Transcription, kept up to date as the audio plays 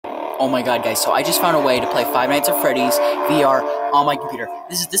Oh my god, guys, so I just found a way to play Five Nights at Freddy's VR on my computer.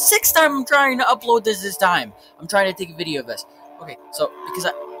 This is the 6th time I'm trying to upload this time. I'm trying to take a video of this. Okay, so,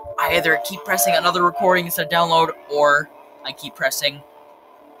 because I either keep pressing another recording instead of download, or I keep pressing...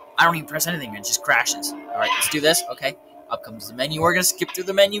 I don't even press anything, it just crashes. Alright, let's do this, okay. Up comes the menu. We're gonna skip through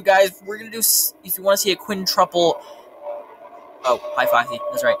the menu, guys. We're gonna do... If you want to see a quintuple... Oh, high five,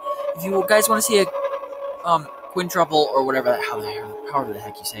 that's right. If you guys want to see a... quintuple or whatever, however the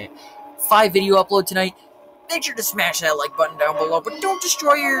heck you say it, 5 video upload tonight, make sure to smash that like button down below, but don't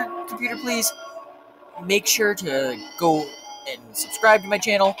destroy your computer, please. Make sure to go and subscribe to my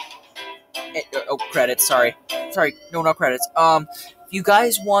channel. Oh, credits, sorry, no credits. If you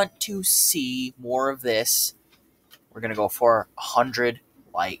guys want to see more of this, we're gonna go for 100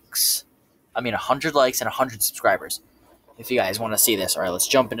 likes. 100 likes and 100 subscribers. If you guys want to see this. Alright, let's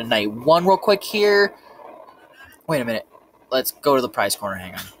jump into night 1 real quick here. Wait a minute. Let's go to the prize corner.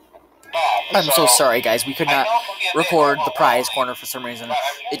 Hang on. I'm so sorry, guys. We could not record the prize corner for some reason.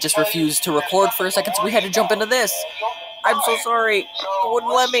 It just refused to record for a second, so we had to jump into this. I'm so sorry. It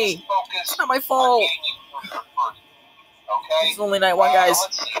wouldn't let me. It's not my fault. It's only night 1, guys.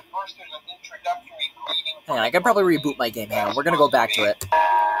 Hang on. I could probably reboot my game. Hang on. We're going to go back to it.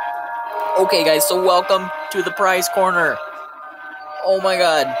 Okay, guys. So welcome to the prize corner. Oh, my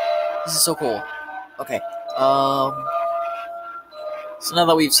God. This is so cool. Okay. So now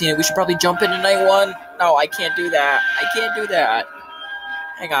that we've seen it, we should probably jump into night 1. No, I can't do that.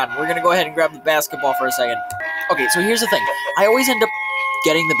 Hang on, we're gonna go ahead and grab the basketball for a second. Okay, so here's the thing. I always end up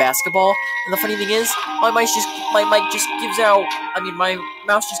getting the basketball, and the funny thing is, my mic just gives out. My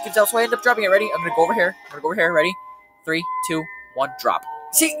mouse just gives out, so I end up dropping it. Ready? I'm gonna go over here. Ready? 3, 2, 1, drop.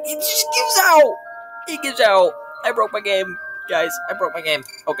 See, it just gives out. It gives out. I broke my game, guys.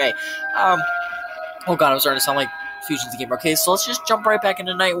 Okay. Oh god, I'm starting to sound like Fusion's the Gamer. Okay, so let's just jump right back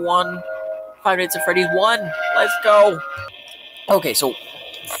into night 1. Five Nights at Freddy's 1. Let's go. Okay, so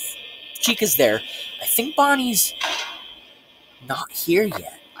Chica's there. I think Bonnie's not here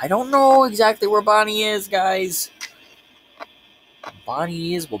yet. I don't know exactly where Bonnie is, guys.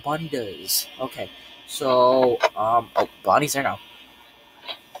 Bonnie is what Bonnie does. Okay, so, oh, Bonnie's there now.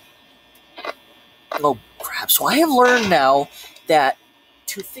 Oh, crap. So I have learned now that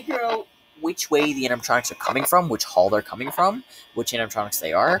to figure out which way the animatronics are coming from, which hall they're coming from, which animatronics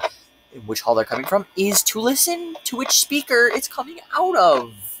they are, and which hall they're coming from, is to listen to which speaker it's coming out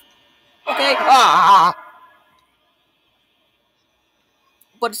of. Okay?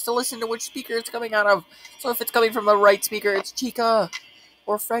 But it's to listen to which speaker it's coming out of. So if it's coming from the right speaker, it's Chica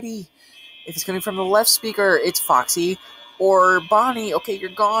or Freddy. If it's coming from the left speaker, it's Foxy or Bonnie. Okay,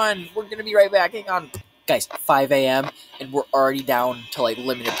 you're gone. We're gonna be right back. Hang on. Guys, 5 a.m. and we're already down to,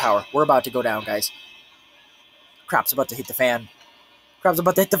 limited power. We're about to go down, guys. Crap's about to hit the fan.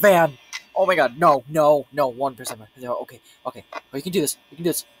 Oh my god, no, 1%. No, okay. Oh, you can do this.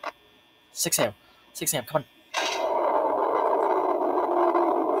 6 a.m. Come on.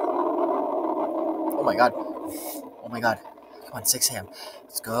 Oh my god. Come on, 6 a.m.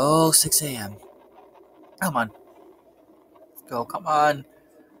 Let's go, 6 a.m. Come on. Let's go, come on.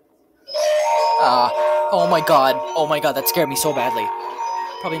 Oh my god, that scared me so badly.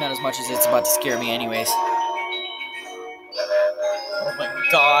 Probably not as much as it's about to scare me anyways. Oh my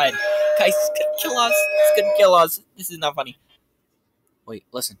god. Guys, it's gonna kill us. This is not funny. Wait,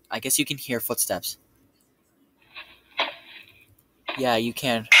 listen. I guess you can hear footsteps. Yeah, you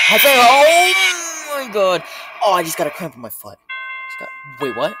can. Oh my god. Oh, I just got a cramp in my foot.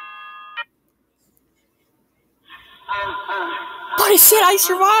 Wait, what? But it said I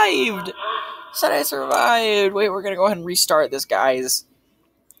survived! Wait, we're gonna go ahead and restart this, guys.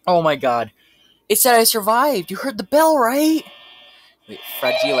 Oh my god. It said I survived. You heard the bell, right? Wait,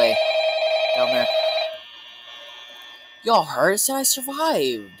 Fragile. Down there. Y'all heard? It said I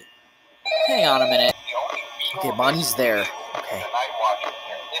survived. Hang on a minute. Okay, Bonnie's there.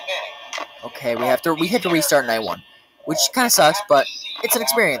 Okay, we had to restart night 1. Which kind of sucks, but it's an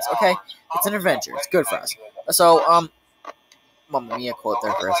experience, okay? It's an adventure. It's good for us. So, Mamma Mia quote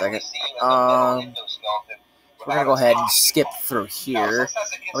there for a second. We're gonna go ahead and skip through here.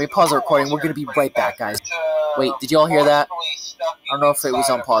 Let me pause the recording. We're gonna be right back, guys. Wait, did you all hear that? I don't know if it was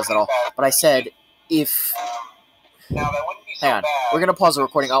on pause at all, but I said if... Hang on. We're gonna pause the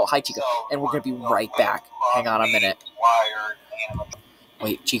recording. Oh, hi, Chica. And we're gonna be right back. Hang on a minute.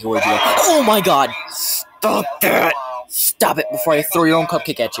 Wait, Chica, where'd you go? Oh my god! Stop that! Stop it before I throw your own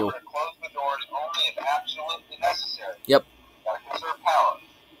cupcake at you. Yep.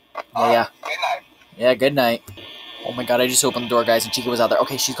 Oh, yeah, good night. Oh my god, I just opened the door, guys, and Chica was out there.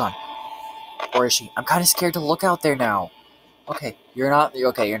 Okay, she's gone. Or is she? I'm kind of scared to look out there now. Okay, You're not.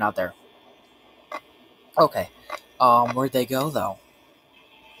 Okay, you're not there. Okay. Where'd they go though?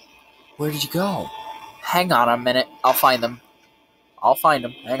 Where did you go? Hang on a minute. I'll find them.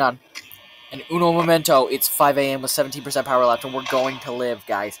 Hang on. And uno momento, it's 5 a.m. with 17% power left, and we're going to live,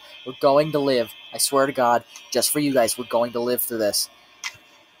 guys. We're going to live. I swear to God, just for you guys, we're going to live through this.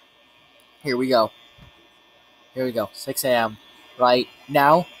 Here we go. 6 a.m. Right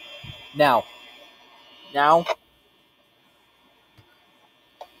now. Now.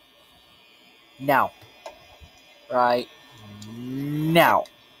 Right now.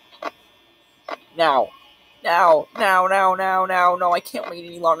 No, I can't wait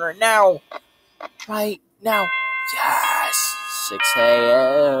any longer. Now. Right now. Yes. 6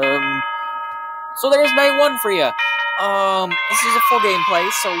 a.m. So there's night 1 for you. This is a full gameplay,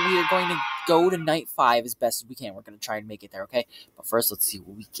 so we are going to go to night 5 as best as we can. We're going to try and make it there, okay? But first, let's see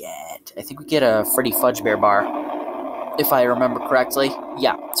what we get. I think we get a Freddy Fudge Bear bar, if I remember correctly.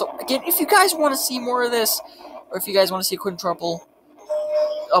 Yeah. So, again, if you guys want to see more of this, or if you guys want to see a quintuple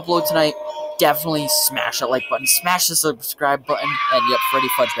upload tonight, definitely smash that like button, smash the subscribe button, and yep, Freddy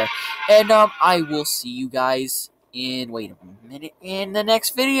Fudge Bear. And I will see you guys in, wait a minute, in the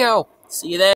next video. See you then.